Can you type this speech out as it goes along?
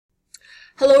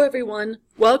Hello everyone,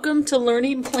 welcome to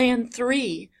Learning Plan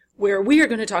 3, where we are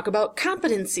going to talk about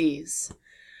competencies.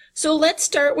 So let's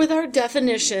start with our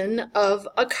definition of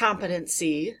a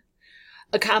competency.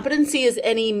 A competency is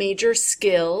any major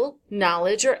skill,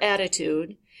 knowledge, or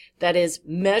attitude that is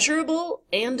measurable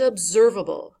and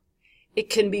observable. It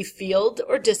can be field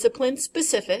or discipline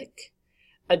specific,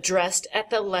 addressed at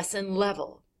the lesson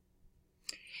level.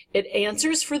 It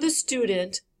answers for the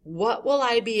student, what will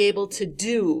I be able to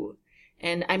do?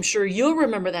 And I'm sure you'll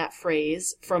remember that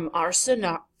phrase from our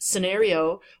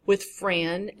scenario with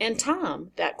Fran and Tom.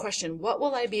 That question, what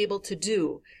will I be able to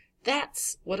do?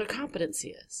 That's what a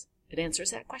competency is. It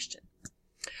answers that question.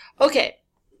 Okay,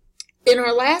 in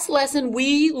our last lesson,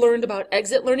 we learned about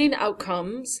exit learning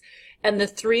outcomes and the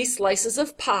 3 slices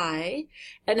of pie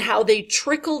and how they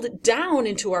trickled down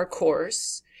into our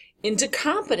course into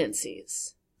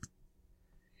competencies.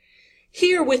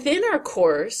 Here within our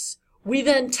course, we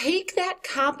then take that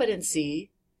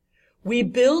competency, we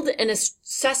build an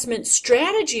assessment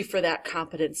strategy for that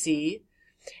competency,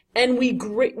 and we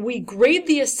grade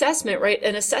the assessment, right?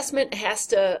 An assessment has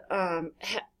to,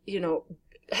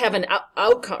 have an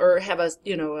outcome, or have a,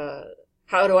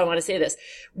 how do I want to say this?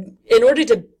 In order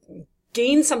to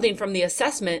gain something from the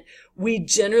assessment, we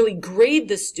generally grade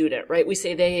the student, right? We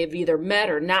say they have either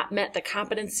met or not met the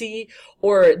competency,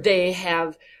 or they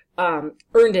have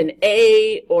earned an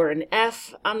A or an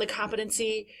F on the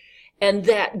competency, and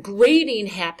that grading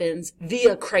happens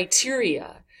via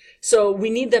criteria. So we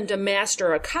need them to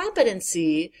master a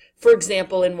competency. For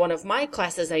example, in one of my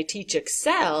classes, I teach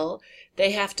Excel.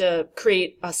 They have to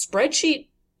create a spreadsheet,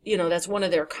 that's one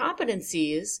of their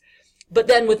competencies. But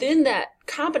then within that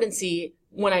competency,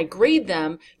 when I grade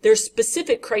them, there's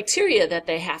specific criteria that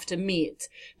they have to meet.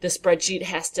 The spreadsheet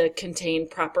has to contain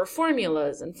proper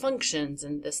formulas and functions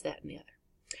and this, that, and the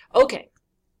other. Okay,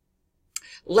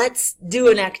 let's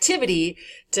do an activity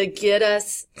to get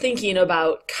us thinking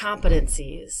about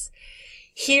competencies.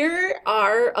 Here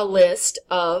are a list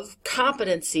of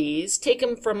competencies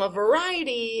taken from a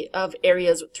variety of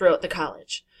areas throughout the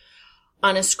college.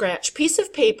 On a scratch piece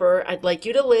of paper, I'd like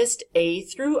you to list A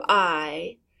through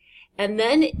I, and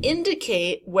then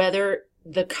indicate whether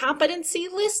the competency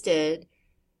listed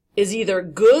is either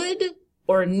good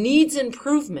or needs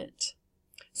improvement.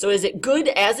 So is it good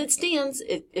as it stands?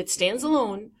 It stands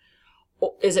alone.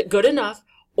 Is it good enough,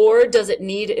 or does it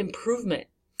need improvement?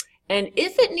 And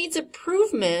if it needs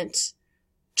improvement,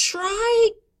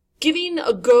 try giving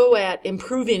a go at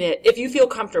improving it if you feel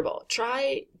comfortable.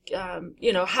 Try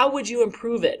how would you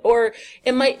improve it? Or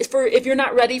if you're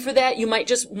not ready for that, you might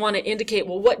just want to indicate,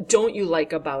 well, what don't you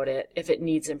like about it if it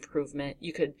needs improvement?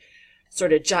 You could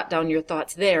sort of jot down your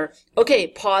thoughts there. Okay,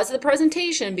 pause the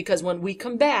presentation, because when we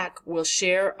come back, we'll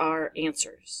share our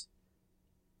answers.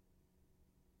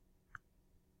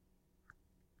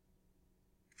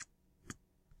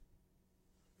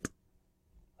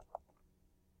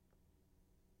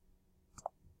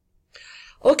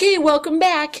 Okay, welcome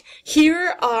back.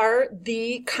 Here are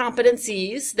the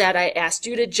competencies that I asked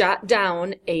you to jot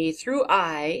down, A through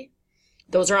I.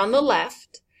 Those are on the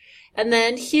left. And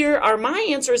then here are my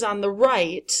answers on the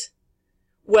right,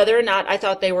 whether or not I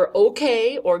thought they were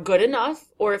okay or good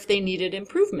enough, or if they needed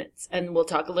improvements. And we'll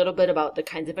talk a little bit about the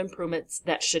kinds of improvements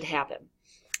that should happen.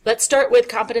 Let's start with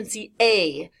competency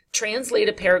A, translate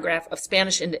a paragraph of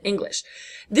Spanish into English.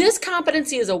 This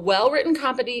competency is a well-written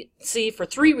competency for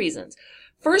 3 reasons.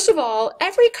 First of all,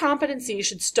 every competency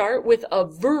should start with a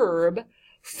verb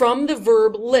from the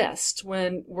verb list.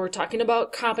 When we're talking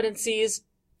about competencies,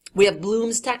 we have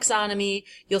Bloom's taxonomy.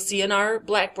 You'll see in our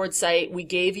Blackboard site, we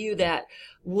gave you that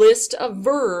list of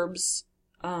verbs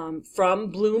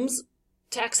from Bloom's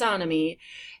taxonomy.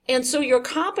 And so your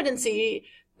competency,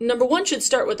 number 1, should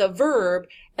start with a verb,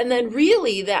 and then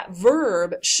really that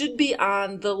verb should be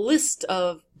on the list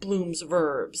of Bloom's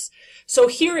verbs. So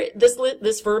here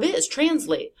this verb is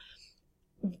translate.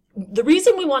 The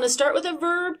reason we want to start with a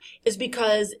verb is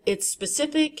because it's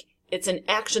specific, it's an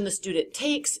action the student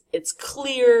takes, it's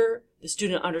clear, the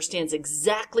student understands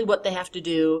exactly what they have to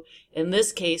do. In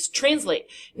this case, translate.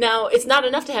 Now, it's not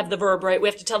enough to have the verb, right? We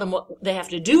have to tell them what they have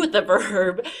to do with the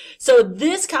verb. So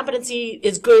this competency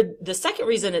is good. The second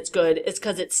reason it's good is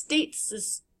because it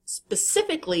states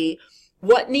specifically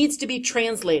what needs to be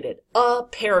translated, a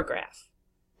paragraph.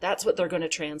 That's what they're going to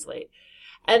translate.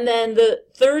 And then the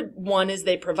third one is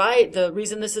the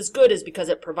reason this is good is because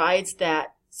it provides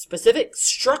that specific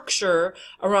structure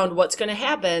around what's going to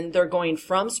happen. They're going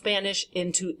from Spanish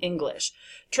into English.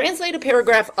 Translate a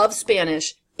paragraph of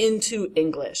Spanish into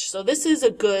English. So this is a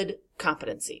good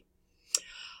competency.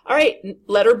 All right,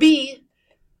 letter B.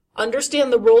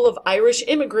 Understand the role of Irish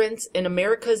immigrants in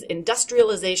America's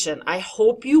industrialization. I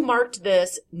hope you marked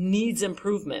this needs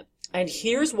improvement. And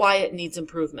here's why it needs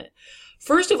improvement.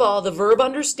 First of all, the verb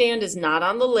understand is not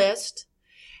on the list.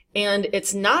 And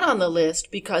it's not on the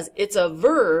list because it's a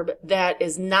verb that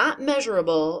is not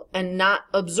measurable and not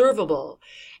observable.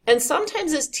 And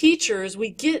sometimes as teachers,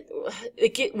 we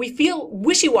feel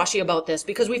wishy-washy about this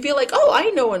because we feel like, oh,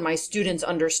 I know when my students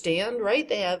understand, right?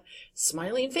 They have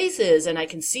smiling faces and I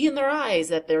can see in their eyes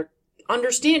that they're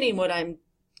understanding what I'm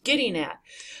getting at.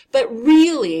 But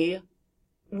really,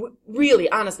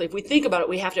 honestly, if we think about it,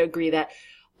 we have to agree that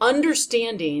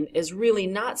understanding is really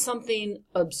not something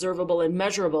observable and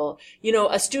measurable. You know,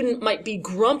 a student might be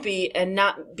grumpy and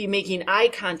not be making eye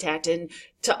contact, and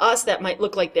to us that might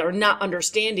look like they're not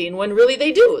understanding when really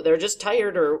they do. They're just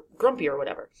tired or grumpy or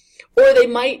whatever. Or they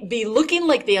might be looking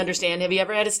like they understand. Have you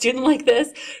ever had a student like this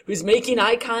who's making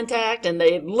eye contact and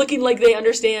they're looking like they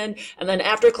understand, and then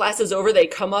after class is over they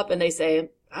come up and they say,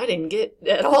 I didn't get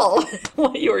at all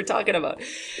what you were talking about.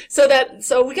 So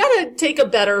we got to take a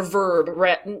better verb,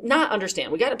 not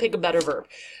understand. We got to pick a better verb.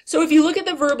 So if you look at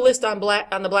the verb list on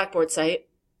the Blackboard site,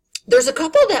 there's a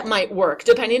couple that might work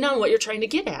depending on what you're trying to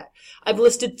get at. I've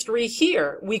listed 3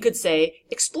 here. We could say,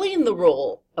 explain the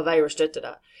role of Irish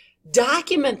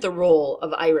document the role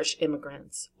of Irish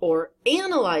immigrants, or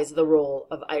analyze the role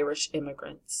of Irish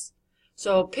immigrants.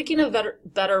 So picking a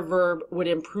better verb would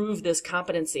improve this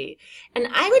competency. And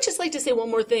I would just like to say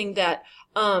one more thing, that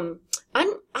I'm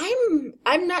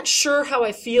not sure how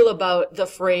I feel about the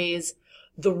phrase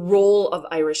the role of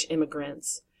Irish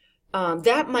immigrants.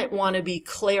 That might want to be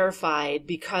clarified,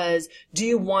 because do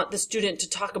you want the student to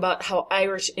talk about how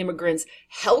Irish immigrants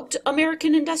helped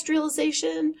American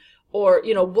industrialization? Or,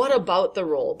 you know, what about the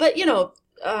role? But, you know,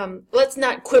 let's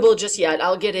not quibble just yet.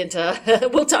 I'll get into,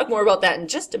 we'll talk more about that in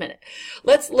just a minute.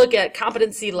 Let's look at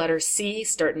competency letter C,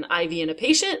 start an IV in a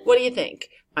patient. What do you think?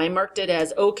 I marked it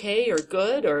as okay or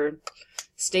good or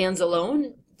stands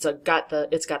alone. It's got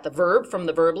the verb from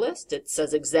the verb list. It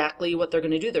says exactly what they're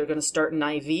going to do. They're going to start an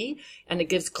IV, and it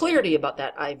gives clarity about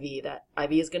that IV. That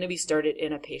IV is going to be started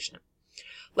in a patient.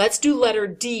 Let's do letter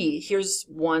D. Here's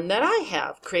one that I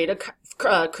have. Create a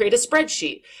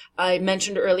spreadsheet. I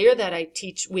mentioned earlier that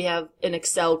we have an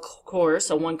Excel course,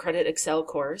 a 1-credit Excel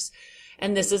course,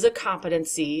 and this is a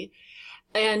competency.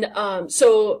 And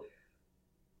so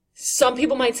some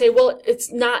people might say, well,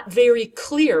 it's not very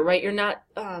clear, right?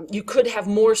 You could have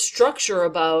more structure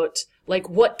about like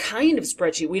what kind of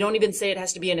spreadsheet. We don't even say it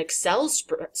has to be an Excel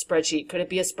spreadsheet. Could it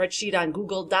be a spreadsheet on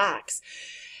Google Docs?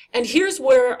 And here's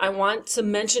where I want to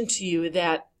mention to you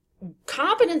that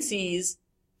competencies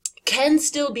can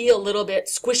still be a little bit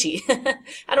squishy.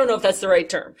 I don't know if that's the right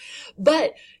term,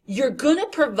 but you're going to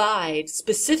provide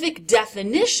specific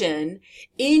definition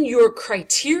in your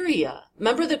criteria.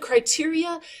 Remember the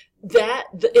criteria?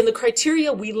 In the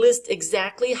criteria, we list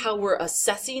exactly how we're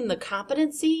assessing the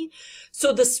competency.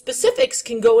 So the specifics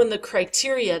can go in the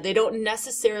criteria. They don't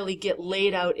necessarily get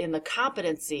laid out in the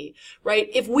competency,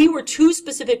 right? If we were too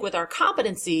specific with our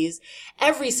competencies,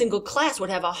 every single class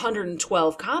would have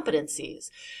 112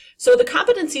 competencies. So the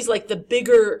competencies like the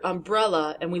bigger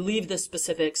umbrella, and we leave the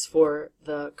specifics for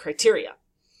the criteria.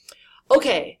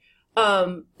 Okay.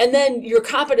 And then your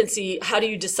competency, how do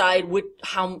you decide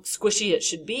how squishy it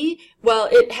should be? Well,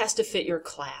 it has to fit your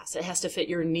class. It has to fit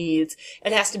your needs.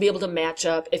 It has to be able to match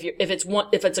up. If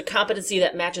it's a competency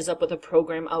that matches up with a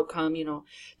program outcome, you know,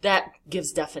 that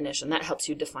gives definition. That helps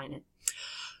you define it.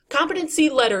 Competency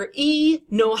letter E,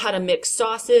 know how to mix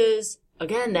sauces.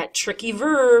 Again, that tricky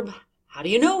verb. How do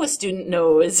you know a student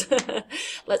knows?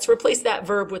 Let's replace that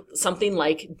verb with something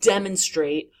like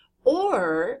demonstrate,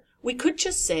 or we could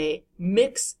just say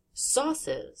mix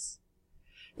sauces.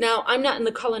 Now, I'm not in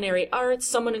the culinary arts.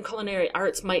 Someone in culinary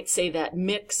arts might say that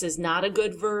mix is not a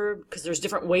good verb because there's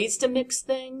different ways to mix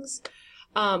things.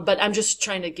 But I'm just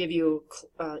trying to give you,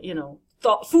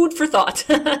 food for thought.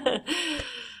 That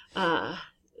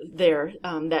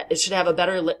it should have a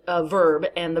better verb,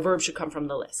 and the verb should come from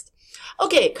the list.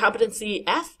 Okay, competency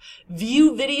F,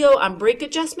 view video on break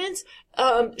adjustments.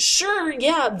 Sure,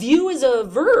 yeah, view is a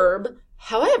verb.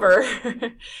 However,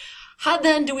 how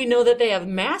then do we know that they have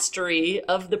mastery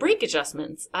of the brake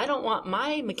adjustments? I don't want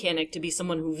my mechanic to be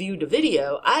someone who viewed a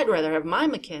video. I'd rather have my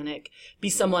mechanic be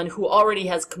someone who already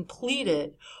has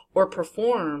completed or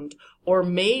performed or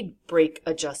made brake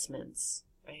adjustments,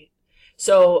 right?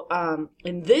 So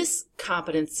in this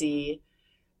competency,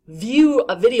 view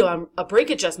a video on a break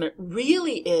adjustment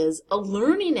really is a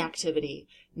learning activity,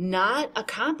 not a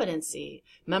competency.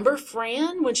 Remember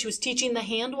Fran, when she was teaching the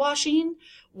hand washing?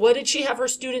 What did she have her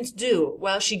students do?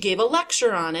 Well, she gave a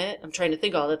lecture on it. I'm trying to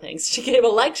think of all the things. She gave a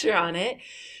lecture on it.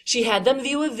 She had them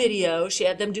view a video. She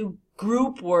had them do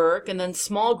group work and then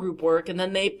small group work, and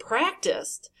then they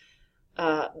practiced.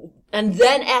 And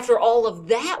then after all of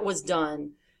that was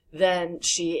done, then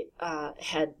she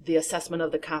had the assessment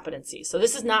of the competency. So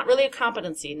this is not really a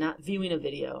competency, not viewing a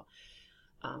video.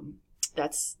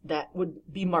 That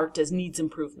would be marked as needs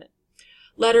improvement.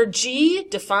 Letter G,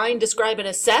 define, describe, and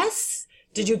assess.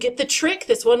 Did you get the trick?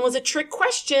 This one was a trick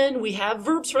question. We have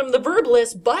verbs from the verb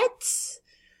list, but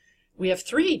we have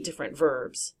 3 different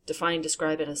verbs: define,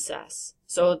 describe, and assess.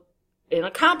 So in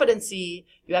a competency,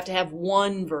 you have to have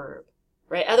 1 verb,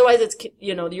 right? Otherwise, it's,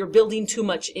 you're building too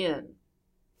much in.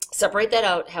 Separate that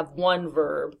out, have 1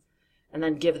 verb, and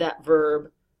then give that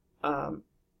verb,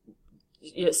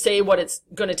 say what it's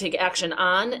going to take action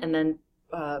on, and then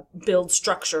build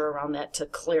structure around that to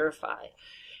clarify.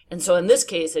 And so in this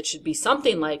case, it should be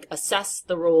something like assess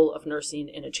the role of nursing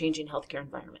in a changing healthcare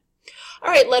environment.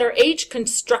 All right, letter H,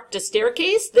 construct a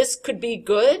staircase. This could be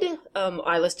good.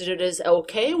 I listed it as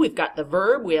okay. We've got the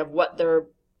verb. We have what they're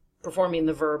performing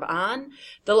the verb on.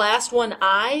 The last one,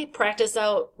 I, practice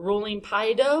out rolling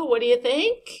pie dough. What do you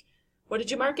think? What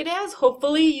did you mark it as?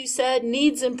 Hopefully you said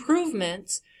needs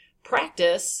improvement.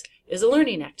 Practice is a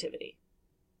learning activity.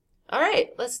 All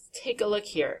right, let's take a look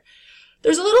here.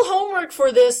 There's a little homework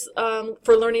for this,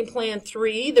 for Learning Plan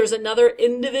 3. There's another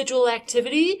individual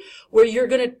activity where you're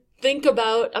going to think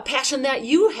about a passion that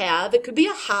you have. It could be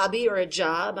a hobby or a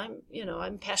job.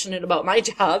 I'm passionate about my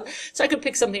job, so I could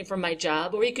pick something from my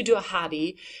job, or you could do a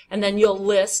hobby, and then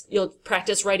you'll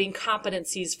practice writing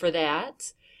competencies for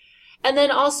that. And then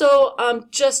also,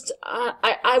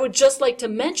 I would just like to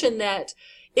mention that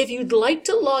if you'd like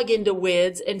to log into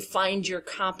WIDS and find your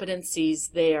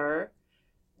competencies there,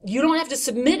 you don't have to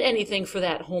submit anything for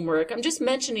that homework. I'm just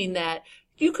mentioning that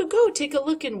you could go take a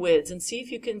look in WIDS and see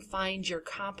if you can find your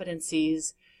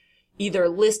competencies either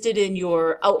listed in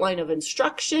your outline of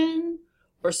instruction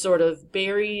or sort of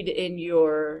buried in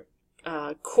your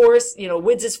course.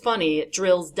 WIDS is funny. It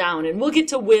drills down. And we'll get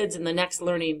to WIDS in the next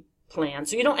learning plan,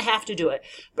 so you don't have to do it.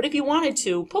 But if you wanted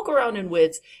to, poke around in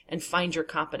WIDS and find your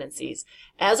competencies.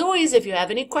 As always, if you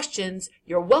have any questions,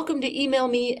 you're welcome to email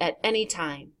me at any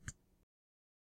time.